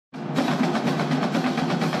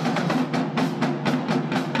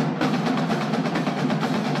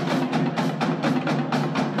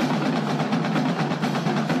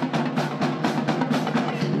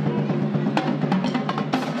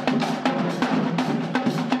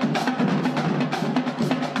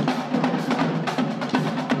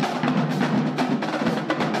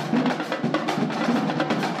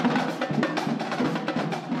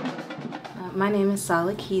name is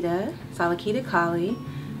Salakida Kali.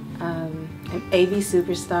 An AV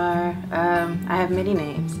superstar. I have many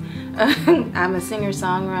names. I'm a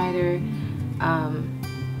singer-songwriter.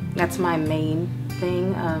 That's my main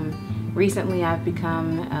thing. Recently I've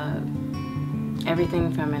become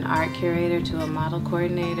everything from an art curator to a model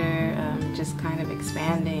coordinator, just kind of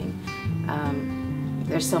expanding.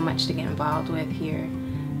 There's so much to get involved with here.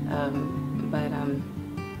 But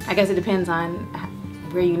I guess it depends on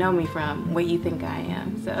where you know me from, what you think I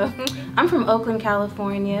am. So I'm from Oakland,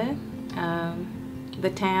 California, the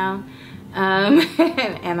town, and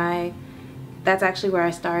that's actually where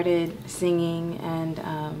I started singing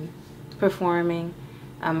and performing.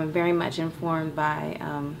 I'm very much informed by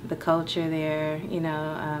the culture there. You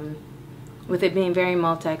know, with it being very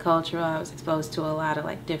multicultural, I was exposed to a lot of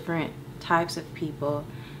like different types of people,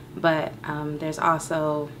 but there's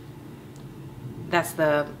also, that's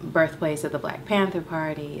the birthplace of the Black Panther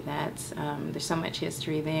Party. That's there's so much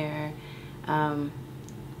history there.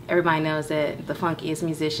 Everybody knows that the funkiest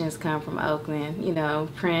musicians come from Oakland. You know,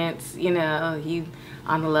 Prince. You know, he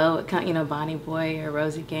on the low. You know, Bonnie Boy or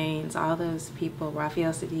Rosie Gaines. All those people.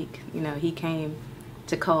 Raphael Sadiq. You know, he came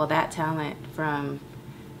to cull that talent from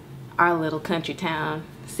our little country town,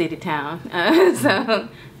 city town. So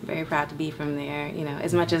very proud to be from there. You know,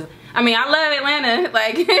 as much as, I mean, I love Atlanta.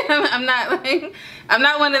 Like I'm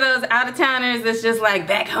not one of those out of towners that's just like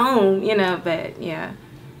back home. You know, but yeah,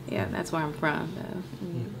 that's where I'm from though.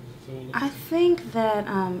 I think that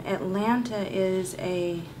Atlanta is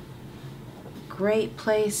a great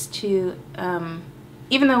place to,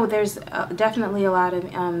 even though there's definitely a lot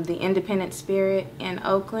of the independent spirit in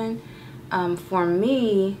Oakland, for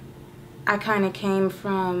me, I kind of came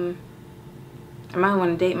from, I might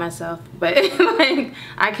want to date myself, but like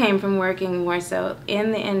I came from working more so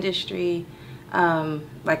in the industry,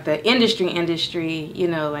 like the industry, you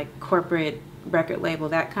know, like corporate record label,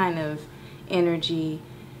 that kind of energy.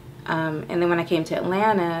 And then when I came to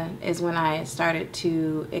Atlanta is when I started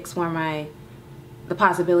to explore the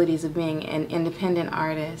possibilities of being an independent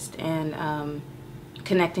artist and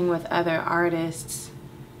connecting with other artists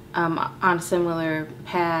on similar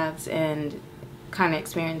paths and kind of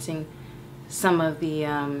experiencing some of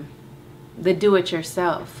the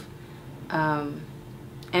do-it-yourself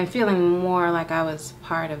and feeling more like I was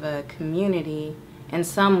part of a community in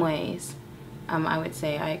some ways. I would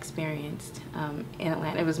say I experienced in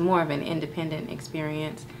Atlanta. It was more of an independent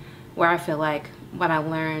experience where I feel like what I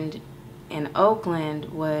learned in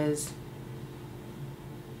Oakland was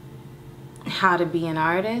how to be an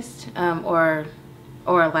artist or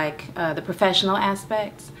like the professional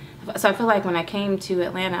aspects. So I feel like when I came to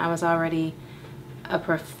Atlanta, I was already a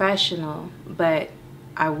professional, but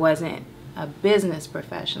I wasn't a business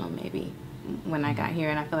professional maybe when I got here.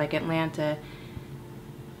 And I feel like Atlanta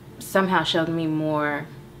somehow showed me more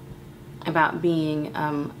about being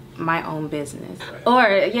my own business, or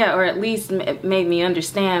at least made me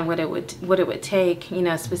understand what it would take, you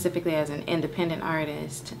know, specifically as an independent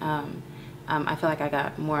artist. I feel like I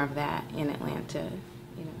got more of that in Atlanta.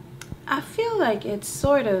 You know, I feel like it's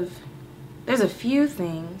sort of, there's a few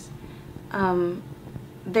things.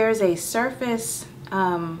 There's a surface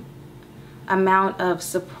amount of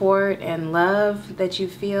support and love that you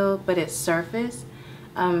feel, but it's surface.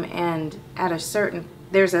 And at a certain,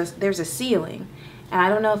 there's a ceiling, and I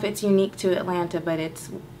don't know if it's unique to Atlanta, but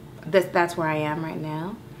that's where I am right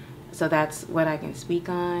now, so that's what I can speak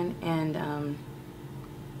on. And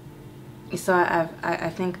so I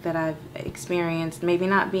think that I've experienced maybe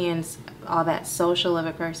not being all that social of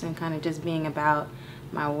a person, kind of just being about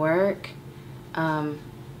my work. I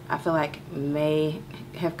feel like may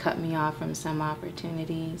have cut me off from some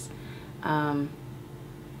opportunities,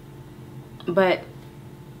 but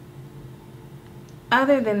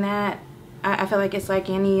other than that, I feel like it's like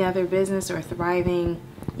any other business or thriving.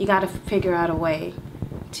 You got to figure out a way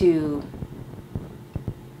to,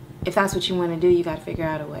 if that's what you want to do, you got to figure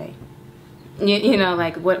out a way. You know,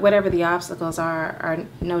 like whatever the obstacles are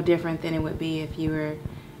no different than it would be if you were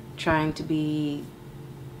trying to be,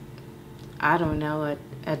 I don't know,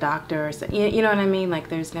 a doctor or something. You know what I mean? Like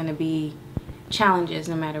there's going to be challenges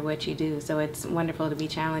no matter what you do. So it's wonderful to be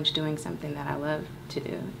challenged doing something that I love to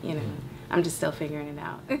do, you know. I'm just still figuring it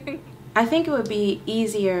out. I think it would be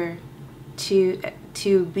easier to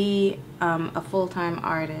be a full-time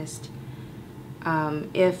artist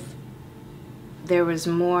if there was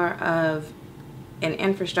more of an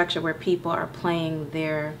infrastructure where people are playing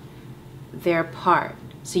their part,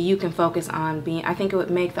 so you can focus on being. I think it would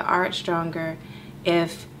make the art stronger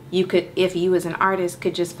if you as an artist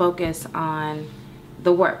could just focus on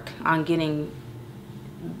the work, on getting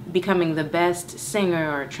becoming the best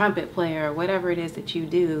singer or trumpet player or whatever it is that you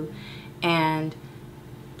do. And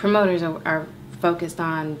promoters are focused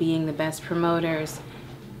on being the best promoters.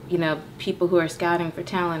 You know, people who are scouting for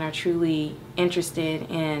talent are truly interested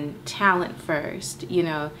in talent first, you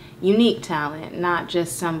know, unique talent, not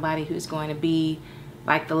just somebody who's going to be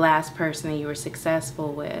like the last person that you were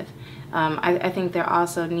successful with. I think there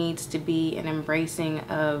also needs to be an embracing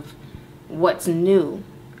of what's new.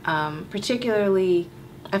 Particularly,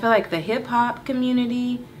 I feel like the hip-hop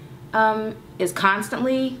community is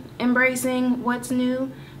constantly embracing what's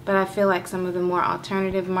new, but I feel like some of the more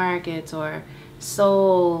alternative markets or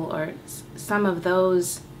soul or some of that,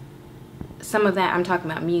 I'm talking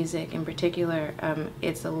about music in particular,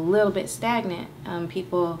 it's a little bit stagnant.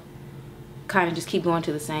 People kind of just keep going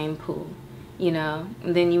to the same pool, you know.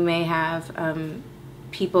 And then you may have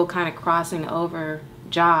people kind of crossing over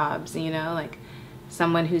jobs, you know, like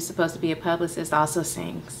someone who's supposed to be a publicist also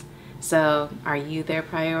sings. So are you their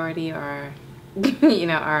priority, or you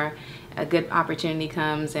know, or a good opportunity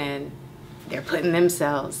comes and they're putting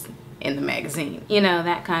themselves in the magazine, you know,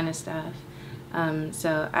 that kind of stuff.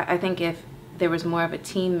 So I think if there was more of a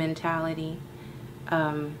team mentality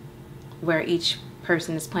where each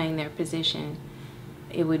person is playing their position,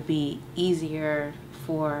 it would be easier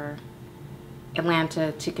for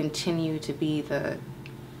Atlanta to continue to be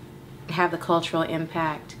have the cultural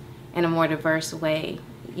impact in a more diverse way,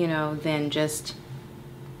 you know, than just,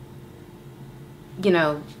 you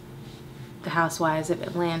know, the Housewives of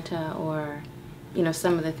Atlanta, or, you know,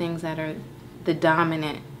 some of the things that are the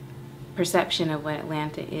dominant perception of what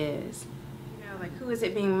Atlanta is. You know, like, who is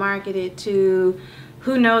it being marketed to?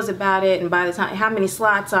 Who knows about it? And by the time, how many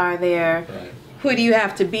slots are there? Right. Who do you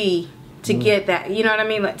have to be to get that? You know what I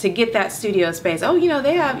mean? Like, to get that studio space. Oh, you know,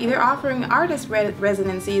 they're offering artist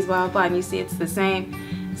residencies, blah, blah, and you see it's the same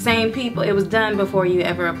people. It was done before you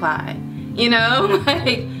ever applied. You know,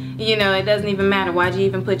 like, you know, it doesn't even matter. Why'd you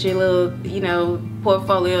even put your little, you know,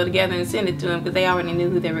 portfolio together and send it to them? Because they already knew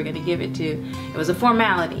who they were going to give it to. It was a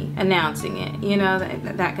formality announcing it, you know,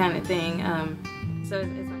 that kind of thing. So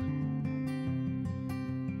it's like